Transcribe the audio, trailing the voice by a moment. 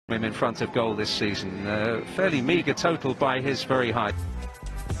him in front of goal this season. Fairly meagre total by his very high.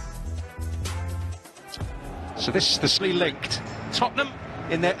 So this is the linked. Tottenham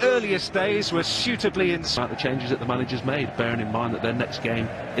in their earliest days were suitably in the changes that the manager's made, bearing in mind that their next game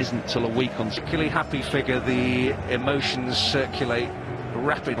isn't till a week on. Particularly happy figure, the emotions circulate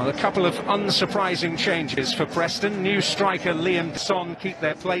rapidly. Well, a couple of unsurprising changes for Preston. New striker Liam Son keep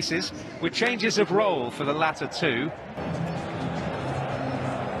their places, with changes of role for the latter two.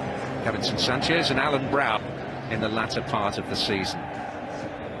 Davinson Sanchez and Alan Brown in the latter part of the season.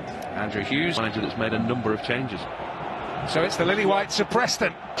 Andrew Hughes, manager that's made a number of changes. So it's the Lily Whites of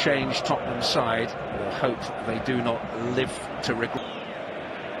Preston. Change Tottenham's side. We'll hope they do not live to regret.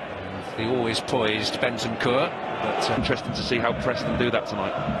 The always poised Bentancur, but interesting to see how Preston do that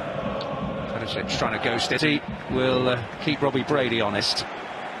tonight. Perisic trying to go steady. Will keep Robbie Brady honest.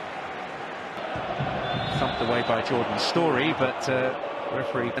 Thumped away by Jordan Story, but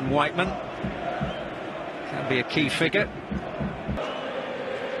referee and Whiteman can be a key figure.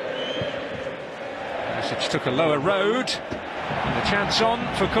 Perisic took a lower road, and the chance on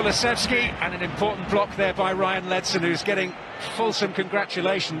for Kulusevski, and an important block there by Ryan Ledson, who's getting fulsome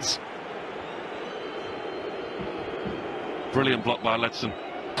congratulations. Brilliant block by Ledson.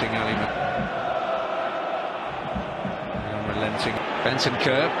 Unrelenting.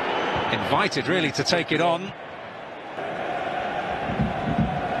 Bentancur invited really to take it on.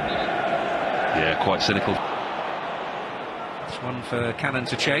 Yeah, quite cynical. It's one for Cannon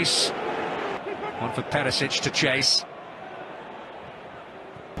to chase. One for Perisic to chase.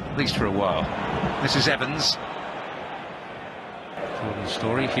 At least for a while. This is Evans. Jordan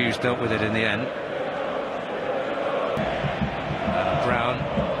Story. Hughes dealt with it in the end. Brown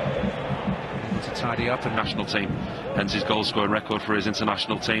able to tidy up. And national team, hence his goal scoring record for his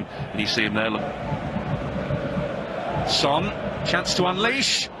international team. And you see him there. Look. Son, chance to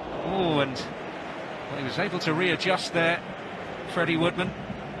unleash. Oh, and well, he was able to readjust there, Freddie Woodman.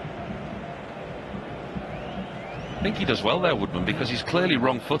 I think he does well there, Woodman, because he's clearly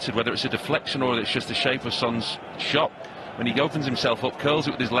wrong-footed, whether it's a deflection or it's just the shape of Son's shot. When he opens himself up, curls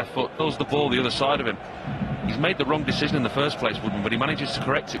it with his left foot, throws the ball the other side of him. He's made the wrong decision in the first place, Woodman, but he manages to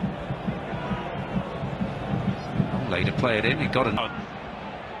correct it. Longley to play it in, he got it.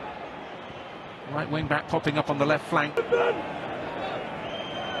 Right wing back popping up on the left flank.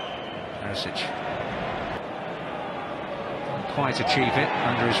 Perisic didn't quite achieve it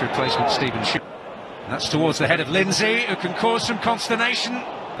under his replacement Stephen Shue. That's towards the head of Lindsay, who can cause some consternation.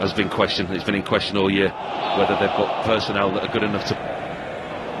 Has been questioned. It's been in question all year whether they've got personnel that are good enough to.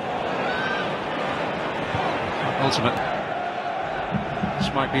 Ultimate. This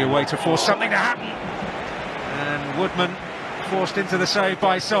might be a way to force something to happen. And Woodman forced into the save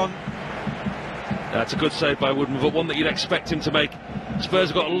by Son. That's a good save by Woodman, but one that you'd expect him to make. Spurs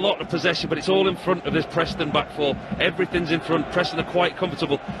have got a lot of possession, but it's all in front of this Preston back four. Everything's in front. Preston are quite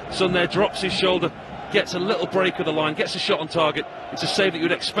comfortable. Son there drops his shoulder, gets a little break of the line, gets a shot on target. It's a save that you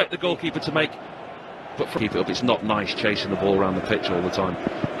would expect the goalkeeper to make, but for keep it up, it's not nice chasing the ball around the pitch all the time.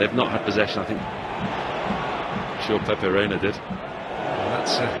 They've not had possession, I think. Sure, Pepe Reina did. Well,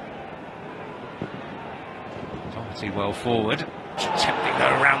 that's Doherty well forward. Attempting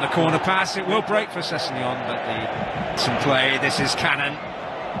though around the corner pass, it will break for Sessegnon, but some play. This is Cannon.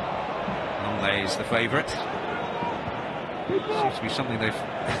 Longley's the favourite. Seems to be something they've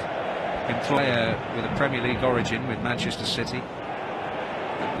employed with a Premier League origin with Manchester City.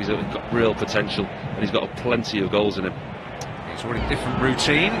 He's got real potential, and he's got plenty of goals in him. He's already different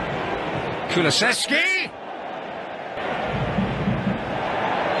routine. Kulusevski.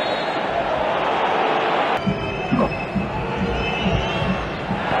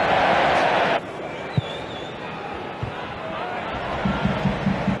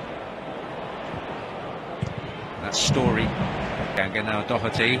 Story. Ganga now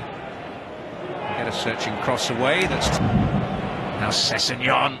Doherty. Get a searching cross away. That's now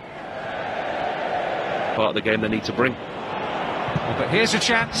Sessegnon. Part of the game they need to bring. Well, but here's a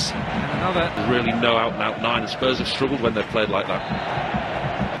chance. And another. There's really no out-and-out nine. The Spurs have struggled when they've played like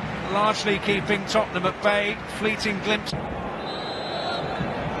that. Largely keeping Tottenham at bay. Fleeting glimpse.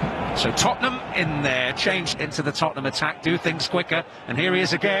 So Tottenham in there, changed into the Tottenham attack, do things quicker. And here he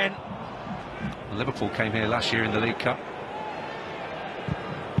is again. Liverpool came here last year in the League Cup.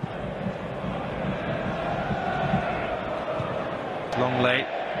 Longley.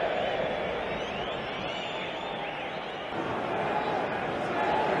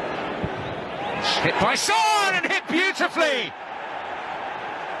 It's hit by Son and hit beautifully.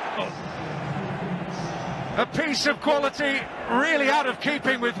 A piece of quality, really out of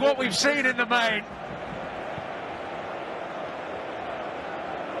keeping with what we've seen in the main.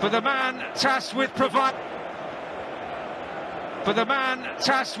 For the man tasked with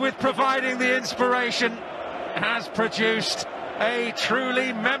providing the inspiration, has produced a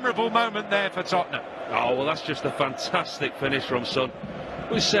truly memorable moment there for Tottenham. Oh, well, that's just a fantastic finish from Son.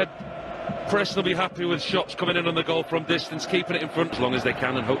 We said Preston will be happy with shots coming in on the goal from distance, keeping it in front as long as they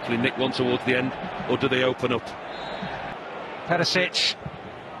can and hopefully nick one towards the end, or do they open up? Perisic.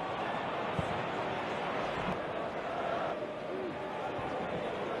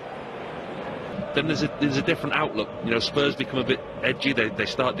 Then there's a different outlook. You know, Spurs become a bit edgy, they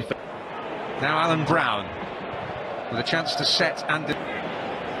start defending. Now Alan Brown with a chance to set and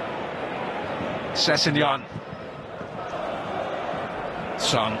Sessegnon.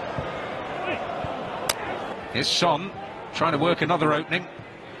 Son. Here's Son trying to work another opening.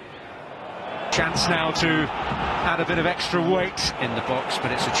 Chance now to add a bit of extra weight in the box, but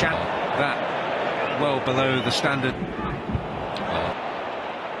it's a chance that well below the standard.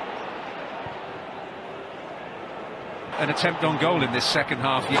 An attempt on goal in this second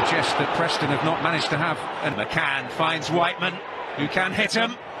half suggests that Preston have not managed to have. And McCann finds Whiteman, who can hit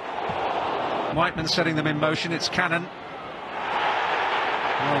him. Whiteman setting them in motion. It's Cannon.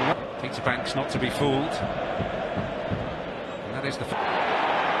 Well, Peter Banks not to be fooled. And that is the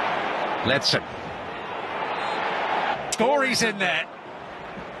Ledson. Story's in there,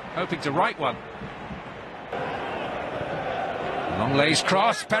 hoping to right one. Longley's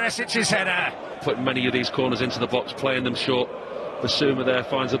cross, Perisic's header. Putting many of these corners into the box, playing them short. Basuma there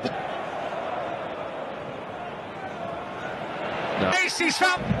finds a... No. He's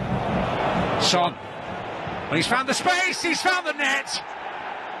found... Son. When he's found the space, he's found the net.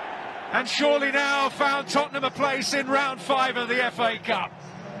 And surely now found Tottenham a place in round 5 of the FA Cup.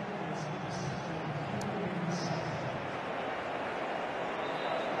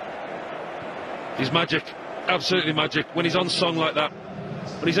 He's magic, absolutely magic. When he's on song like that,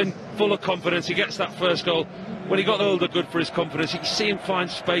 when he's in full of confidence, he gets that first goal. When he got Elder good for his confidence, you can see him find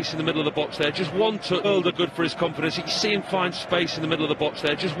space in the middle of the box there. Just one touch, Elder good for his confidence. You can see him find space in the middle of the box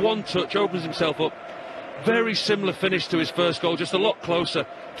there. Just one touch, opens himself up. Very similar finish to his first goal, just a lot closer.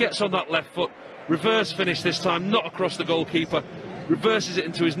 Gets on that left foot. Reverse finish this time, not across the goalkeeper. Reverses it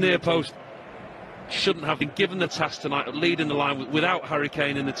into his near post. Shouldn't have been given the task tonight of leading the line without Harry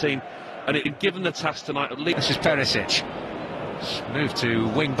Kane in the team. And it given the task tonight of leading. This is Perisic. Moved to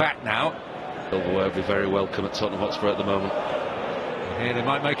wing back now. Silverware will be very welcome at Tottenham Hotspur at the moment. Here they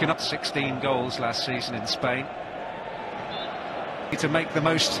might make enough. 16 goals last season in Spain. To make the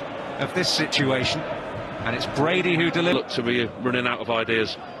most of this situation, and it's Brady who delivers. Look to be running out of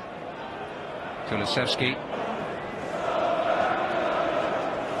ideas. Kulusevski.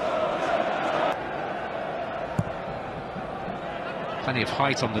 Plenty of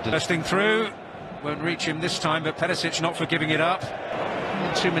height on the bursting through. Won't reach him this time, but Perisic not for giving it up.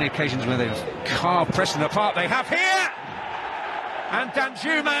 Too many occasions where they've carved Preston apart. They have here! And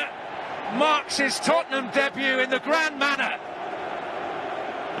Danjuma marks his Tottenham debut in the grand manner.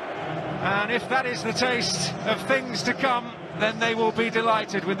 And if that is the taste of things to come, then they will be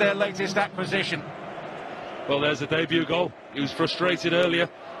delighted with their latest acquisition. Well, there's the debut goal. He was frustrated earlier,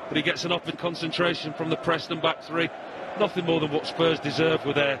 but he gets an up in concentration from the Preston back three. Nothing more than what Spurs deserve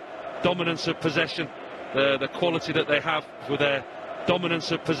with their dominance of possession, the quality that they have with their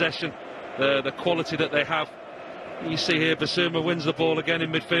dominance of possession, the quality that they have. You see here, Basuma wins the ball again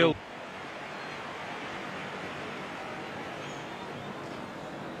in midfield.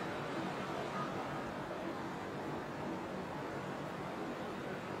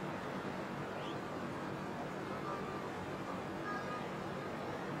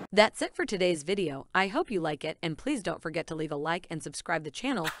 That's it for today's video. I hope you like it, and please don't forget to leave a like and subscribe the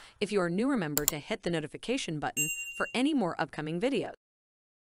channel. If you are new, remember to hit the notification button for any more upcoming videos.